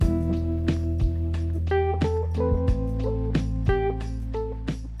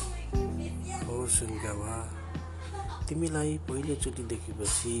तिमीलाई पहिलोचोटि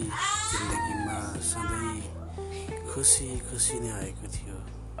देखेपछि जिन्दगीमा सधैँ खुसी खुसी नै आएको थियो।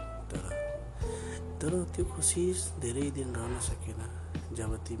 तर त्यो खुसी धेरै दिन रहन सकेन।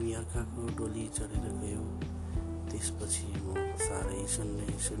 जब तिमी अर्काको डोली चढेर गयौ, त्यसपछि म साह्रै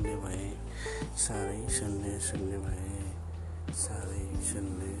शून्य भए, साह्रै शून्य भए, साह्रै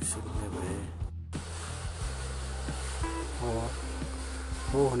शून्य भए।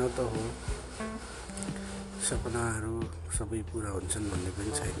 हो हुन त हो, सपनाहरू सबै पूरा हुन्छन् भन्ने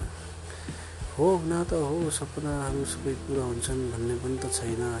पनि छैन। हो हुन त हो, सपनाहरू सबै पूरा हुन्छन् भन्ने पनि त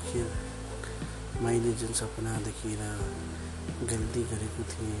छैन। आखिर मैले जुन सपना देखेर गल्ती गरेको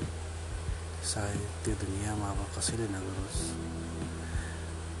थिएँ, सायद त्यो दुनियाँमा अब कसैले नगरोस्।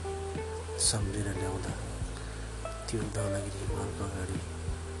 सम्झेर ल्याउँदा त्यो धौलागिरी हिमालको अगाडि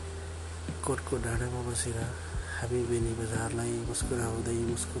कोटको डाँडामा बसेर हामी बेनी बजारलाई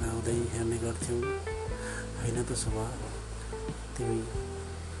मुस्कुराउँदै हेर्ने गर्थ्यौँ। होइन त सभा, तिमी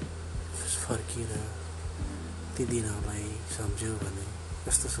फर्किएर ती दिनहरूलाई सम्झ्यौ भने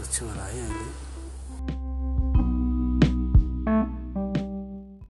कस्तो सोध्छौ होला है अहिले।